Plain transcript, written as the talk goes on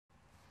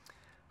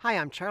Hi,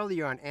 I'm Charlie.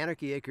 You're on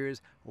Anarchy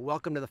Acres.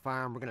 Welcome to the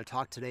farm. We're going to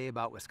talk today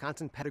about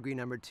Wisconsin Pedigree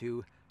No.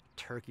 2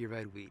 Turkey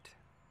Red Wheat.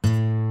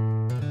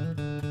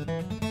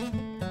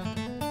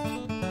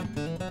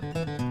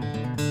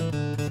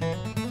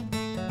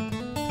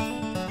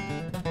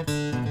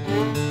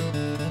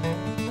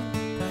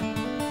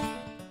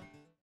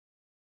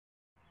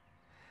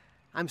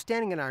 I'm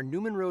standing in our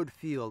Newman Road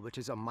field, which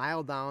is a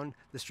mile down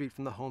the street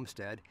from the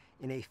homestead,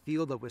 in a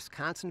field of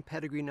Wisconsin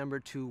Pedigree No.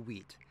 2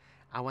 wheat.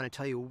 I want to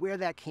tell you where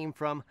that came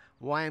from,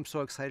 why I'm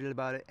so excited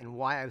about it, and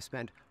why I've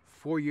spent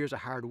 4 years of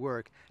hard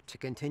work to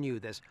continue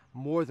this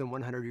more than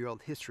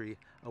 100-year-old history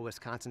of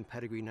Wisconsin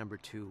Pedigree No.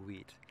 2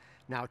 wheat.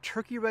 Now,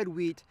 Turkey Red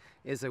Wheat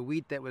is a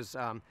wheat that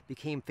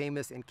became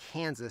famous in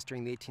Kansas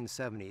during the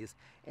 1870s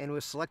and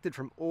was selected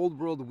from Old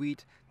World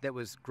wheat that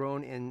was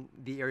grown in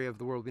the area of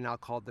the world we now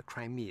call the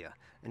Crimea.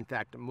 In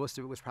fact, most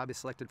of it was probably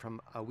selected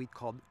from a wheat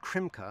called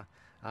Krimka,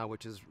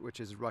 which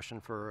is Russian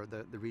for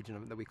the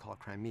region that we call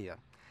Crimea.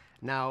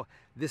 Now,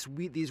 these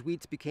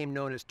wheats became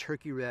known as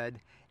Turkey Red,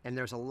 and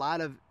there's a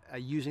lot of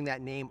using that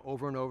name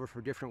over and over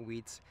for different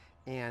wheats,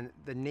 and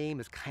the name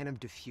is kind of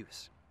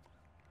diffuse.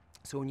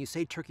 So when you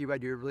say Turkey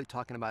Red, you're really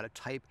talking about a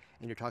type,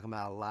 and you're talking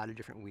about a lot of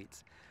different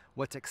wheats.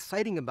 What's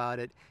exciting about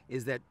it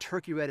is that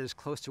Turkey Red is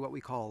close to what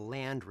we call a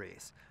land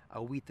race,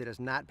 a wheat that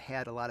has not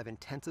had a lot of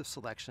intensive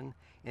selection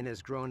and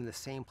has grown in the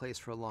same place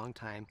for a long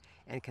time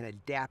and can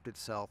adapt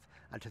itself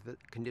to the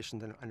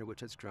conditions under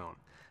which it's grown.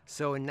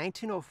 So in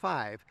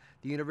 1905,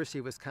 the University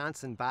of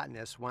Wisconsin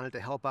botanists wanted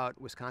to help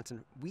out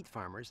Wisconsin wheat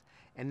farmers,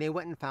 and they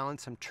went and found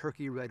some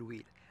Turkey Red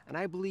wheat. And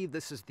I believe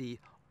this is the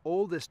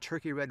oldest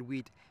Turkey Red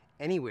wheat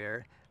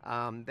anywhere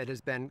that has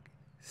been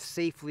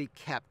safely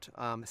kept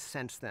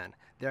since then.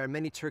 There are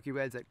many Turkey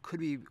Reds that could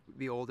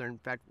be older, in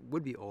fact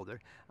would be older,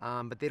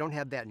 but they don't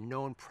have that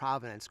known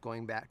provenance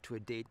going back to a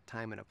date,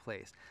 time, and a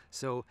place.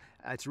 So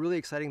it's really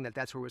exciting that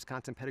that's where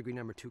Wisconsin Pedigree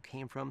No. 2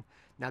 came from.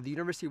 Now, the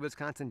University of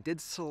Wisconsin did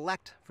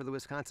select for the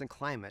Wisconsin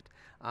climate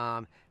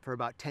for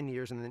about 10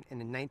 years, and in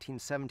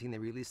 1917 they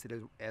released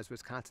it as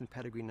Wisconsin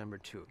Pedigree No.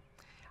 2.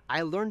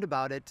 I learned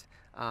about it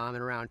in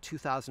around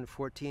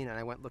 2014, and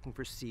I went looking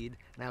for seed,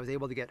 and I was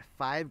able to get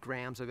 5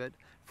 grams of it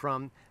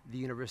from the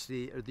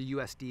university or the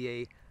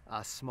USDA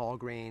small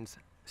grains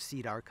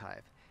seed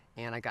archive.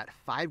 And I got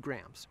 5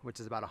 grams,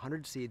 which is about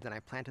 100 seeds, and I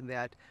planted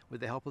that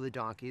with the help of the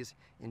donkeys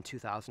in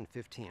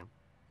 2015.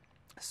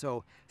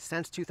 So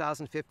since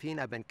 2015,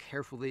 I've been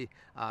carefully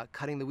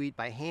cutting the wheat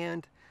by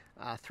hand,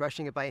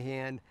 threshing it by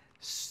hand,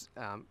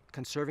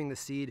 conserving the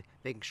seed,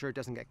 making sure it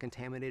doesn't get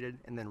contaminated,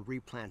 and then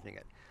replanting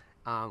it.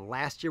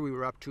 Last year we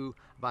were up to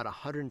about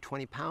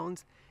 120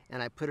 pounds,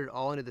 and I put it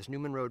all into this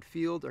Newman Road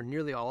field, or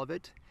nearly all of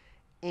it,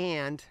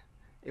 and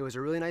it was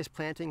a really nice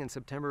planting in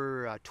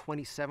September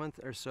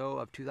 27th or so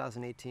of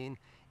 2018,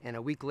 and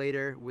a week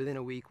later, within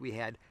a week, we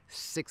had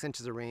 6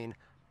 inches of rain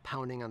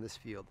pounding on this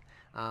field.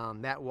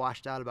 That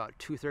washed out about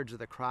 2/3 of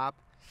the crop,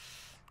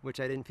 which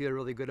I didn't feel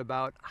really good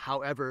about.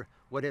 However,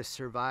 what has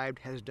survived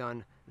has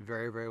done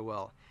very, very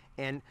well.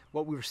 And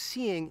what we're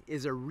seeing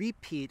is a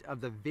repeat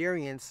of the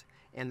variants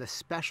and the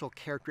special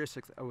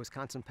characteristics of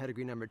Wisconsin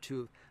Pedigree No.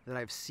 2 that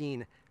I've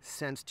seen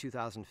since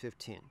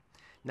 2015.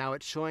 Now,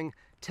 it's showing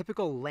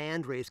typical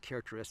landrace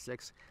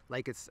characteristics,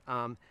 like it's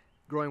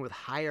growing with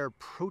higher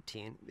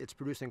protein. It's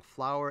producing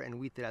flour and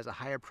wheat that has a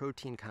higher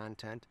protein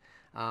content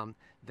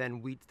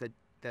than wheat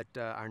that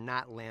are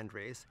not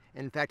landrace.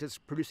 And in fact, it's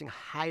producing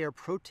higher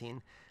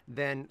protein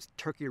than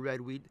Turkey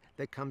Red wheat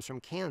that comes from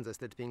Kansas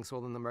that's being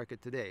sold in the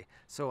market today.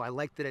 So I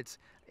like that it's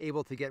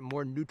able to get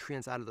more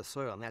nutrients out of the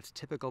soil, and that's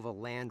typical of a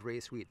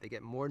landrace wheat. They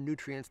get more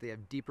nutrients, they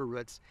have deeper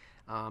roots.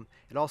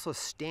 It also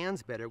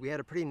stands better. We had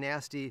a pretty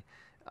nasty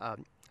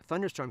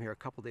thunderstorm here a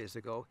couple days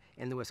ago,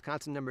 and the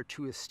Wisconsin No.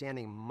 2 is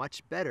standing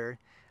much better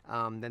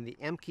than the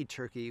Emke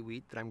turkey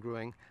wheat that I'm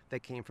growing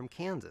that came from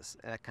Kansas.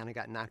 That kind of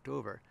got knocked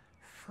over.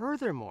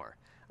 Furthermore,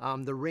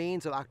 the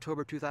rains of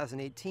October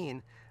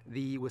 2018,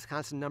 the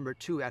Wisconsin No.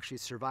 2 actually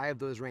survived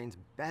those rains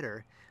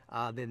better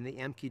than the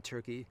Emke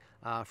turkey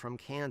from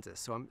Kansas.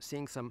 So I'm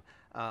seeing some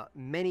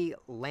many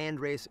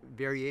landrace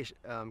variation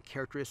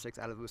characteristics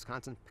out of the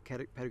Wisconsin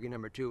Pedigree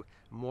No. 2,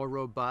 more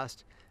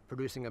robust,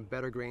 producing a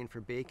better grain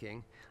for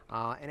baking,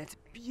 and it's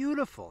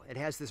beautiful. It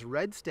has this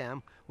red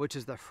stem, which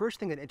is the first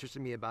thing that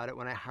interested me about it.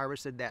 When I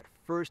harvested that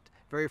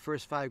very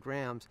first 5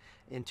 grams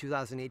in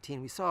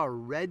 2018, we saw a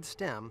red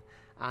stem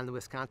on the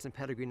Wisconsin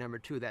Pedigree No.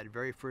 2 that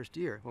very first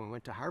year when we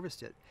went to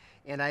harvest it.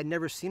 And I'd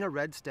never seen a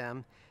red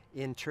stem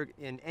in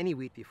any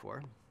wheat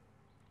before.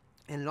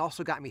 And it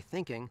also got me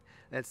thinking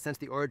that since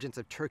the origins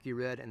of Turkey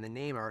Red and the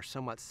name are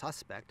somewhat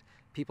suspect,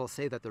 people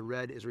say that the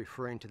red is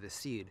referring to the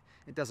seed.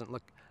 It doesn't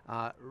look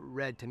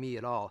red to me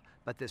at all,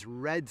 but this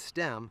red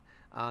stem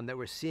that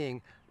we're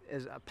seeing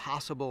is a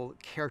possible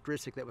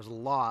characteristic that was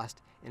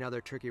lost in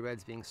other Turkey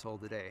Reds being sold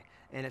today.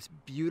 And it's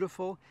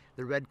beautiful.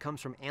 The red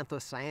comes from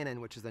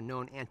anthocyanin, which is a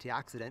known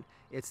antioxidant.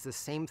 It's the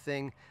same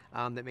thing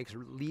that makes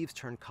leaves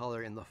turn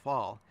color in the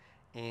fall.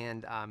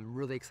 and I'm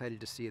really excited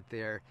to see it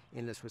there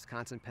in this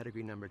Wisconsin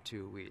Pedigree No.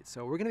 2 wheat.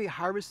 So we're going to be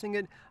harvesting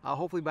it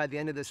hopefully by the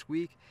end of this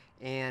week,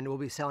 and we'll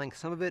be selling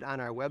some of it on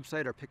our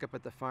website or pick up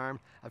at the farm.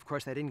 Of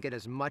course, I didn't get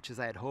as much as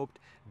I had hoped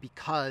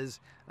because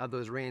of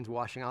those rains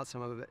washing out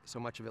so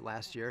much of it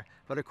last year.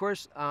 But of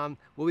course,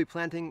 we'll be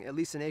planting at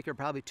least an acre,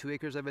 probably 2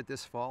 acres of it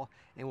this fall,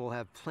 and we'll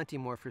have plenty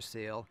more for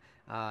sale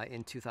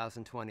in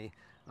 2020.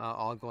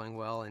 All going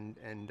well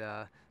and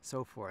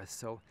so forth.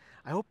 So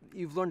I hope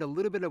you've learned a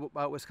little bit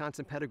about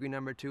Wisconsin Pedigree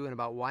No. 2 and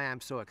about why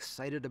I'm so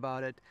excited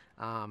about it.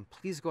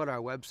 Please go to our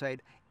website,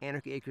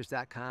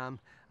 anarchyacres.com.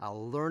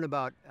 Learn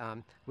about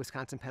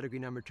Wisconsin Pedigree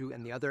No. 2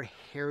 and the other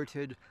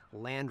heritage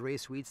land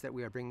race wheats that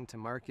we are bringing to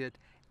market.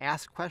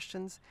 Ask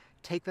questions,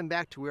 take them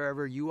back to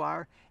wherever you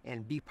are,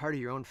 and be part of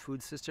your own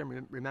food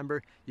system.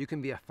 Remember, you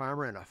can be a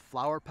farmer in a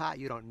flower pot.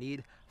 You don't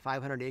need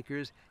 500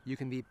 acres. You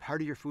can be part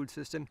of your food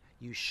system.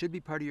 You should be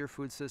part of your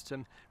food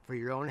system for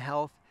your own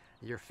health,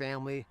 your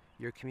family,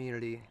 your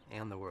community,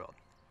 and the world.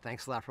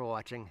 Thanks a lot for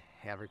watching.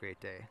 Have a great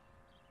day.